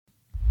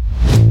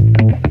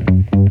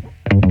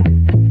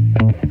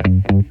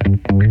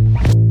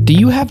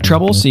have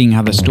trouble seeing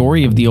how the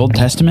story of the Old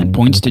Testament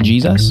points to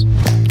Jesus?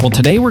 Well,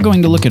 today we're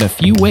going to look at a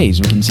few ways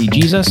we can see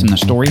Jesus in the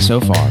story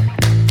so far.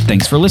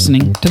 Thanks for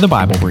listening to the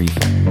Bible Brief.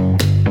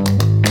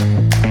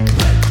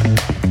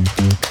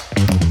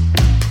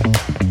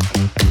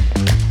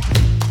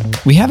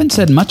 We haven't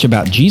said much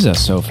about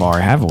Jesus so far,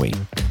 have we?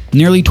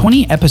 Nearly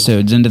 20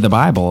 episodes into the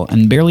Bible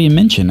and barely a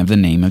mention of the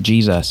name of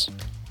Jesus.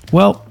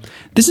 Well,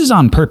 this is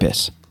on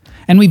purpose,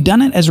 and we've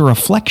done it as a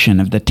reflection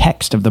of the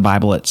text of the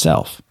Bible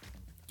itself.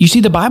 You see,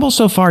 the Bible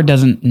so far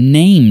doesn't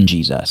name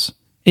Jesus,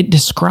 it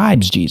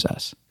describes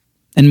Jesus.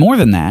 And more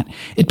than that,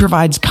 it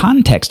provides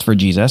context for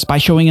Jesus by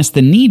showing us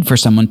the need for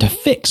someone to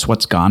fix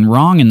what's gone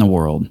wrong in the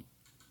world.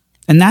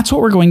 And that's what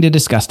we're going to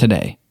discuss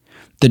today.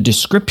 The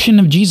description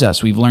of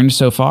Jesus we've learned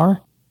so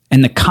far,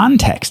 and the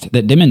context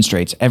that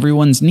demonstrates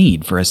everyone's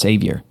need for a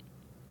Savior.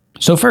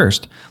 So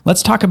first,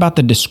 let's talk about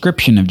the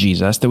description of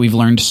Jesus that we've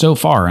learned so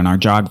far in our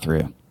jog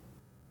through.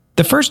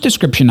 The first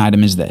description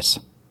item is this: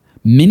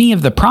 many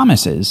of the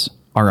promises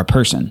are a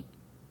person.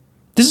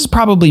 This is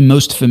probably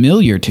most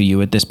familiar to you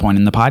at this point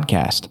in the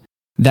podcast,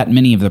 that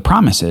many of the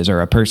promises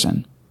are a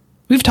person.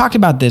 We've talked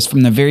about this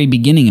from the very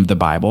beginning of the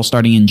Bible,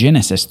 starting in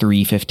Genesis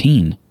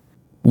 3:15,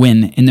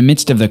 when, in the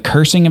midst of the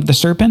cursing of the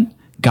serpent,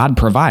 God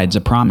provides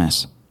a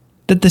promise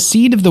that the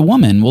seed of the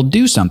woman will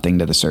do something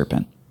to the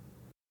serpent.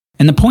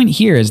 And the point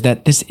here is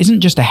that this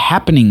isn't just a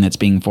happening that's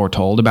being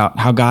foretold about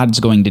how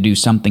God's going to do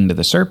something to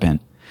the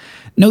serpent.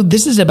 No,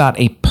 this is about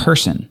a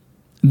person.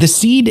 The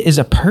seed is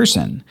a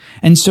person,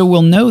 and so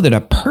we'll know that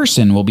a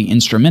person will be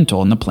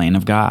instrumental in the plan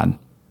of God.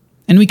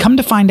 And we come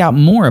to find out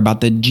more about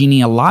the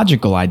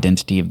genealogical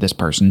identity of this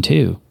person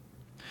too.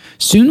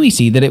 Soon we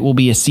see that it will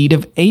be a seed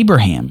of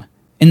Abraham,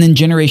 and then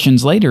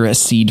generations later a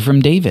seed from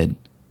David.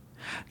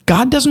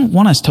 God doesn't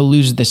want us to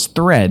lose this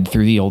thread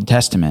through the Old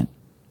Testament.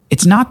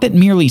 It's not that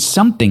merely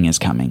something is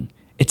coming,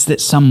 it's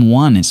that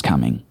someone is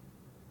coming.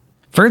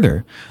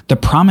 Further, the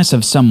promise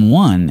of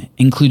someone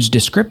includes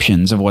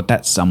descriptions of what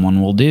that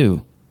someone will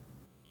do.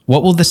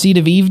 What will the seed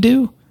of Eve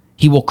do?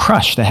 He will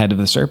crush the head of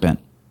the serpent.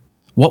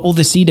 What will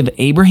the seed of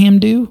Abraham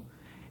do?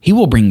 He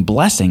will bring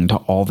blessing to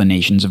all the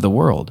nations of the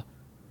world.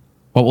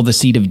 What will the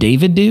seed of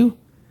David do?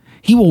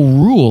 He will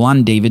rule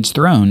on David's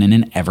throne in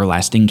an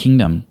everlasting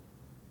kingdom.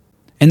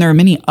 And there are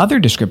many other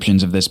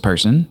descriptions of this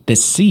person,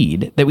 this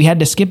seed, that we had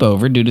to skip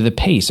over due to the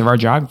pace of our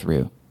jog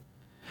through.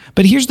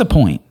 But here's the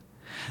point.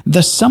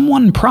 The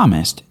someone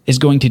promised is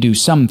going to do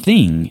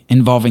something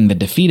involving the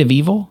defeat of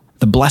evil,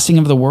 the blessing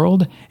of the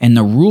world, and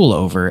the rule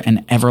over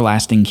an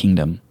everlasting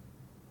kingdom.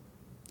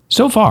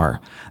 So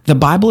far, the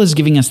Bible is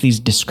giving us these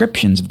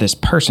descriptions of this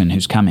person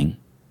who's coming.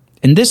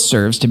 And this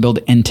serves to build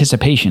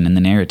anticipation in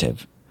the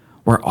narrative.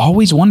 We're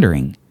always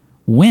wondering,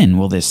 when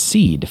will this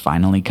seed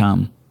finally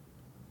come?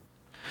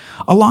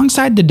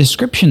 Alongside the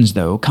descriptions,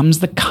 though, comes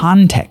the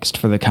context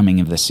for the coming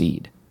of the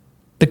seed.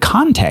 The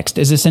context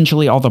is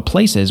essentially all the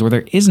places where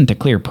there isn't a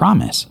clear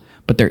promise,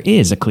 but there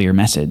is a clear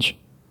message.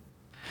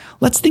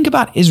 Let's think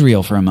about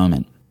Israel for a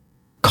moment.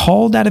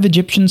 Called out of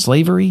Egyptian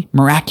slavery,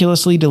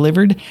 miraculously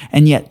delivered,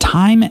 and yet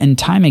time and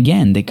time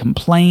again they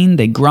complain,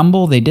 they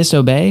grumble, they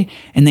disobey,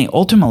 and they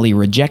ultimately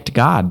reject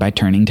God by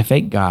turning to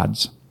fake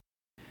gods.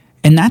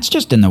 And that's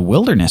just in the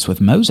wilderness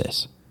with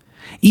Moses.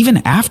 Even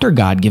after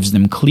God gives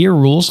them clear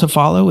rules to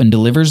follow and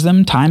delivers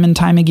them time and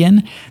time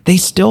again, they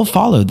still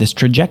follow this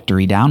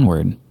trajectory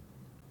downward.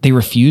 They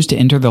refuse to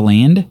enter the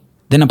land.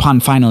 Then upon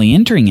finally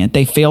entering it,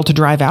 they fail to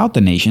drive out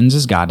the nations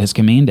as God has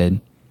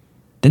commanded.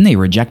 Then they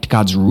reject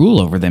God's rule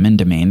over them and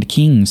demand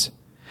kings.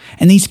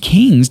 And these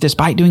kings,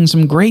 despite doing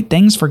some great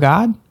things for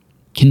God,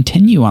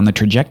 continue on the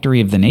trajectory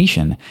of the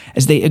nation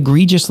as they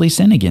egregiously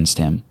sin against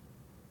Him.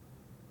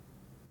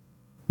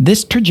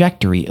 This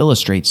trajectory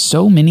illustrates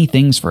so many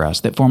things for us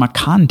that form a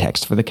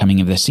context for the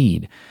coming of the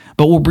seed,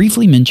 but we'll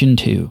briefly mention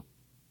two.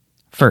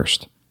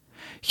 First,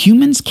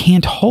 humans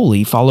can't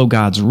wholly follow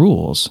God's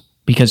rules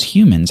because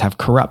humans have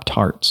corrupt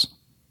hearts.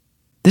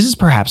 This is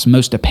perhaps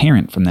most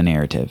apparent from the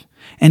narrative,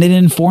 and it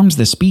informs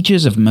the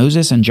speeches of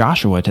Moses and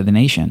Joshua to the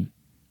nation.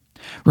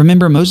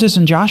 Remember, Moses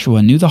and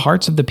Joshua knew the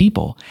hearts of the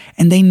people,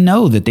 and they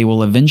know that they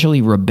will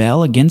eventually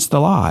rebel against the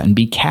law and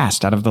be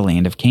cast out of the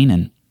land of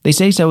Canaan. They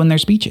say so in their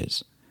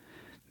speeches.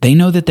 They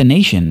know that the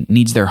nation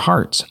needs their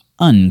hearts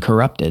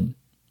uncorrupted.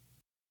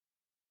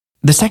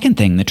 The second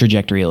thing the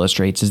trajectory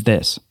illustrates is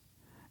this: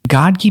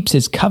 God keeps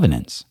His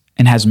covenants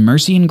and has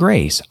mercy and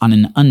grace on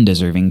an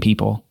undeserving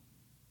people.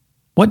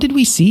 What did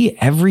we see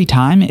every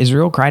time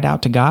Israel cried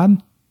out to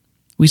God?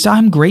 We saw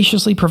Him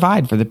graciously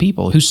provide for the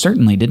people who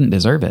certainly didn't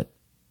deserve it.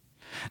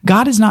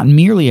 God is not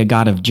merely a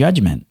God of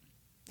judgment.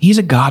 He's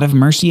a God of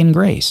mercy and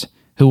grace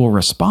who will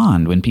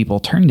respond when people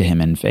turn to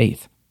Him in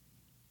faith.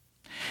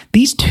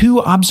 These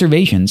two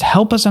observations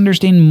help us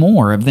understand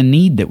more of the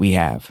need that we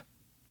have.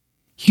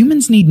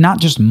 Humans need not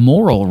just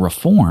moral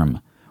reform,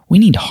 we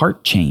need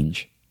heart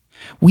change.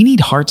 We need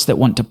hearts that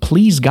want to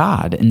please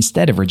God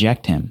instead of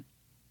reject Him.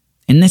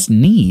 And this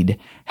need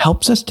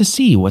helps us to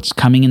see what's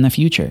coming in the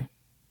future.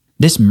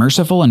 This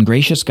merciful and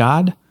gracious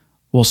God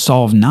will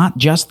solve not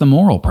just the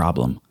moral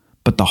problem,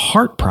 but the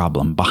heart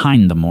problem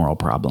behind the moral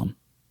problem.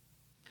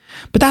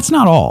 But that's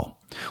not all.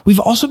 We've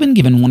also been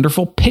given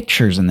wonderful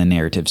pictures in the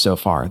narrative so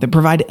far that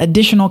provide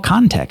additional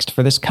context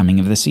for this coming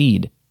of the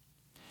seed.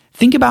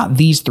 Think about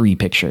these 3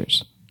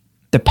 pictures.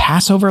 The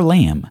Passover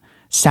lamb,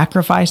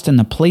 sacrificed in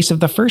the place of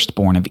the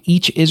firstborn of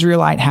each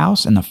Israelite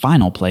house in the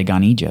final plague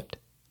on Egypt.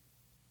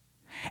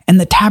 And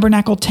the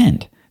tabernacle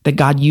tent that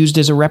God used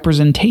as a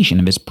representation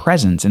of his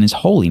presence and his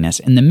holiness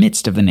in the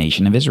midst of the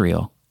nation of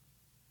Israel.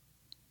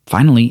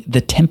 Finally,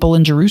 the temple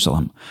in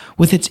Jerusalem,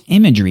 with its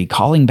imagery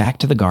calling back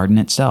to the garden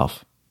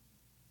itself.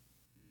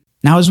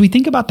 Now, as we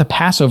think about the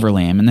Passover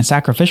lamb and the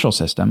sacrificial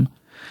system,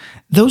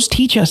 those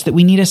teach us that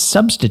we need a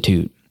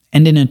substitute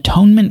and an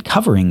atonement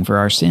covering for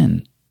our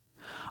sin.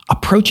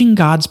 Approaching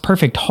God's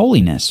perfect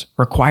holiness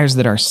requires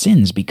that our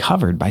sins be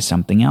covered by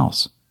something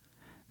else.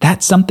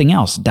 That something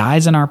else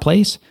dies in our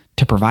place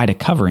to provide a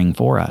covering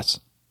for us.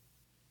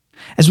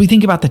 As we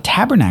think about the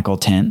tabernacle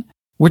tent,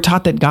 we're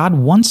taught that God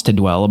wants to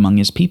dwell among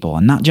his people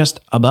and not just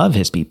above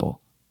his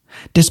people.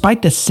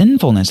 Despite the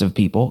sinfulness of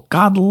people,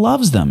 God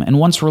loves them and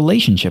wants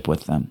relationship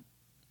with them.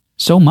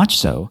 So much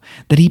so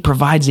that he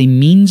provides a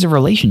means of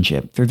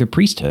relationship through the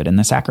priesthood and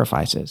the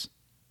sacrifices.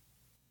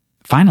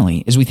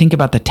 Finally, as we think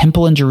about the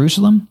temple in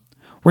Jerusalem,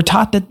 we're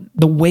taught that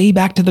the way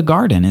back to the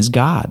garden is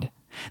God,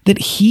 that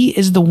he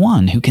is the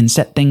one who can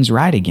set things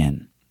right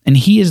again, and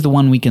he is the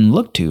one we can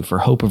look to for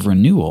hope of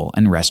renewal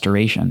and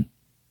restoration.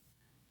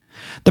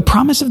 The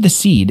promise of the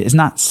seed is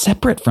not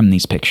separate from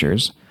these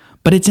pictures,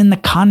 but it's in the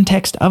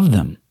context of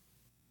them.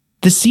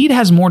 The seed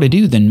has more to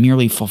do than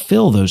merely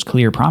fulfill those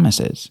clear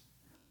promises.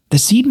 The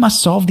seed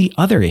must solve the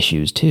other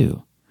issues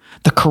too.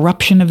 The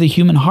corruption of the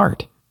human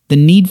heart, the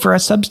need for a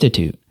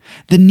substitute,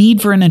 the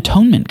need for an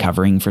atonement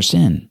covering for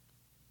sin,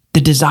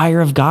 the desire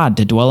of God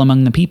to dwell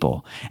among the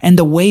people, and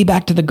the way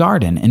back to the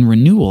garden and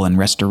renewal and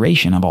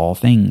restoration of all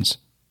things.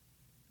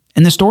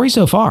 In the story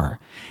so far,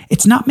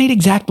 it's not made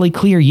exactly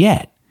clear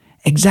yet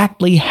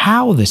exactly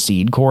how the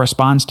seed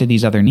corresponds to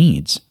these other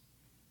needs,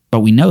 but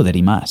we know that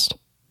he must.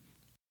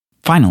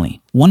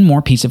 Finally, one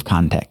more piece of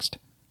context.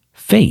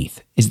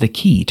 Faith is the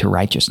key to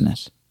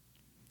righteousness.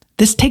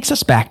 This takes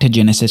us back to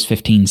Genesis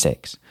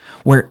 15:6,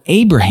 where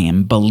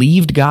Abraham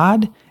believed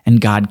God and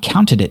God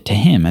counted it to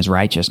him as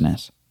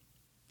righteousness.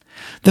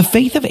 The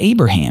faith of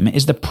Abraham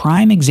is the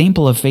prime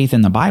example of faith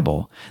in the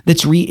Bible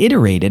that's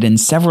reiterated in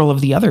several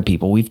of the other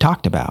people we've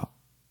talked about.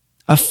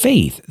 A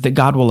faith that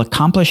God will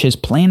accomplish his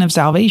plan of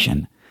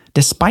salvation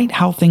despite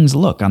how things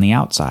look on the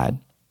outside.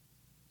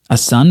 A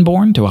son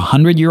born to a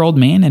 100-year-old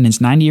man and his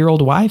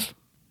 90-year-old wife?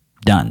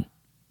 Done.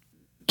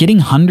 Getting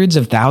hundreds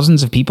of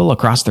thousands of people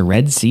across the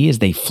Red Sea as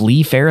they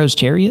flee Pharaoh's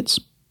chariots?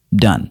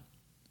 Done.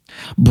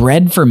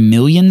 Bread for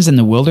millions in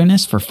the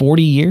wilderness for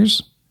 40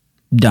 years?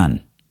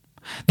 Done.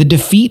 The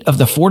defeat of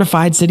the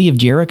fortified city of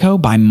Jericho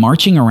by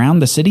marching around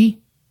the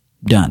city?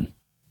 Done.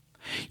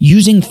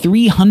 Using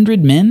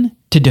 300 men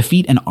to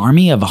defeat an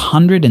army of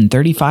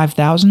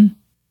 135,000?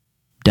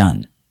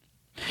 Done.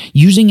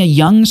 Using a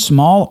young,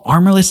 small,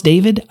 armorless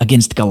David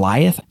against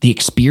Goliath, the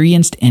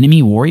experienced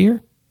enemy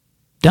warrior?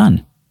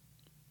 Done.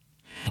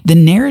 The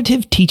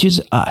narrative teaches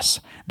us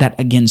that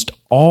against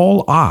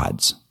all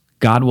odds,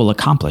 God will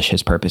accomplish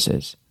his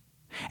purposes,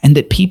 and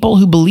that people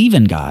who believe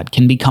in God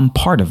can become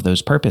part of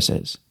those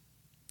purposes.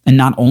 And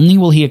not only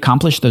will he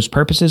accomplish those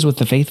purposes with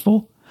the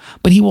faithful,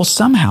 but he will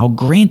somehow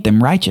grant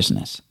them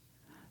righteousness.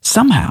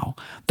 Somehow,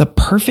 the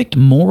perfect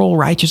moral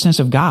righteousness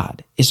of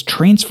God is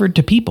transferred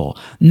to people,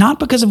 not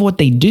because of what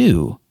they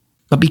do,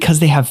 but because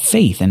they have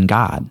faith in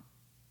God.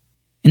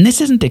 And this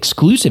isn't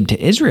exclusive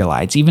to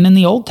Israelites, even in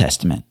the Old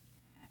Testament,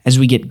 as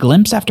we get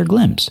glimpse after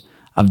glimpse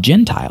of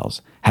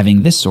Gentiles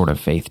having this sort of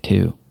faith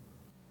too.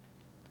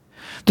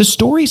 The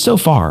story so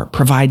far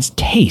provides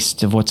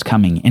tastes of what's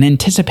coming and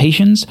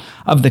anticipations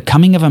of the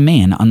coming of a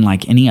man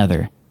unlike any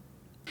other.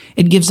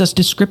 It gives us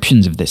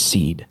descriptions of this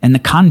seed and the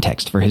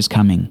context for his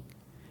coming.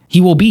 He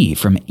will be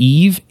from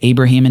Eve,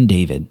 Abraham, and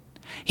David.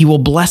 He will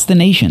bless the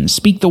nations,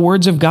 speak the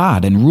words of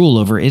God, and rule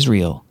over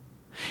Israel.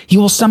 He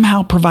will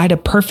somehow provide a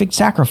perfect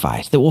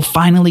sacrifice that will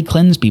finally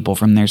cleanse people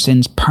from their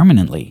sins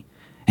permanently,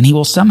 and he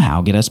will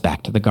somehow get us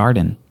back to the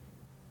garden.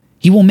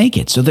 He will make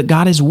it so that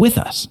God is with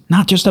us,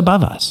 not just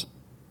above us.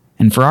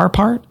 And for our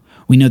part,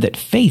 we know that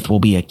faith will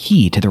be a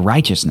key to the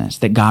righteousness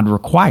that God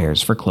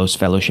requires for close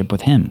fellowship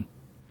with him.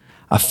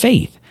 A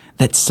faith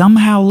that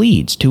somehow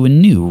leads to a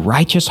new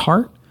righteous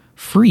heart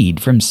freed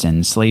from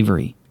sin's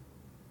slavery.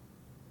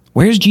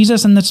 Where's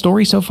Jesus in the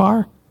story so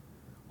far?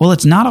 Well,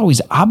 it's not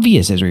always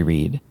obvious as we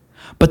read,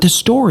 but the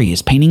story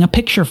is painting a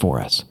picture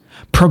for us,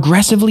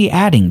 progressively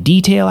adding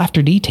detail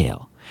after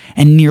detail,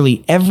 and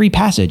nearly every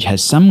passage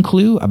has some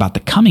clue about the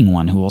coming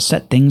one who will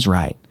set things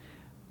right.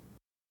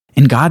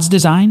 In God's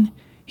design,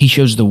 he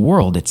shows the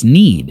world its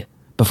need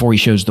before he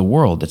shows the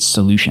world its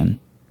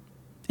solution.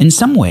 In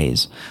some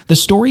ways, the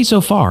story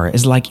so far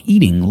is like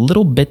eating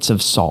little bits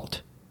of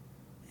salt.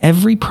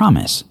 Every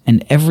promise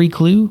and every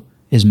clue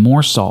is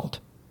more salt.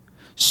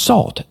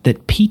 Salt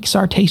that piques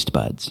our taste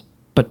buds,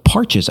 but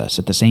parches us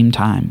at the same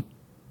time.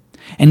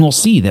 And we'll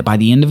see that by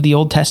the end of the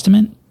Old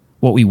Testament,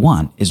 what we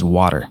want is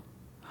water.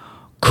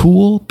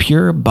 Cool,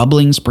 pure,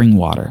 bubbling spring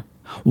water.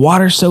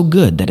 Water so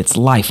good that it's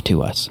life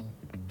to us.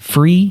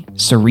 Free,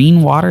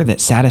 serene water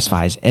that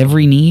satisfies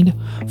every need,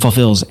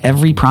 fulfills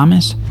every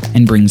promise,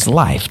 and brings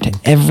life to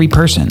every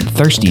person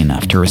thirsty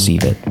enough to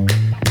receive it.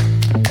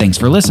 Thanks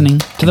for listening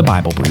to the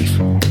Bible Brief.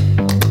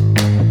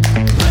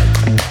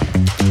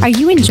 Are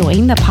you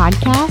enjoying the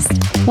podcast?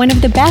 One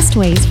of the best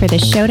ways for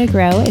this show to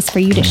grow is for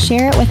you to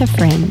share it with a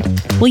friend.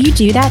 Will you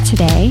do that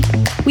today?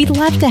 We'd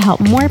love to help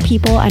more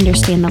people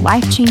understand the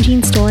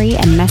life-changing story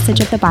and message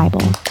of the Bible.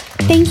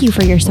 Thank you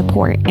for your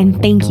support,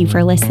 and thank you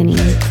for listening.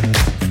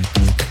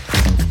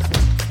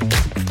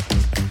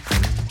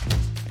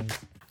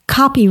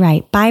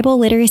 Copyright Bible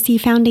Literacy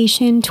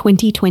Foundation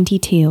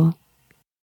 2022.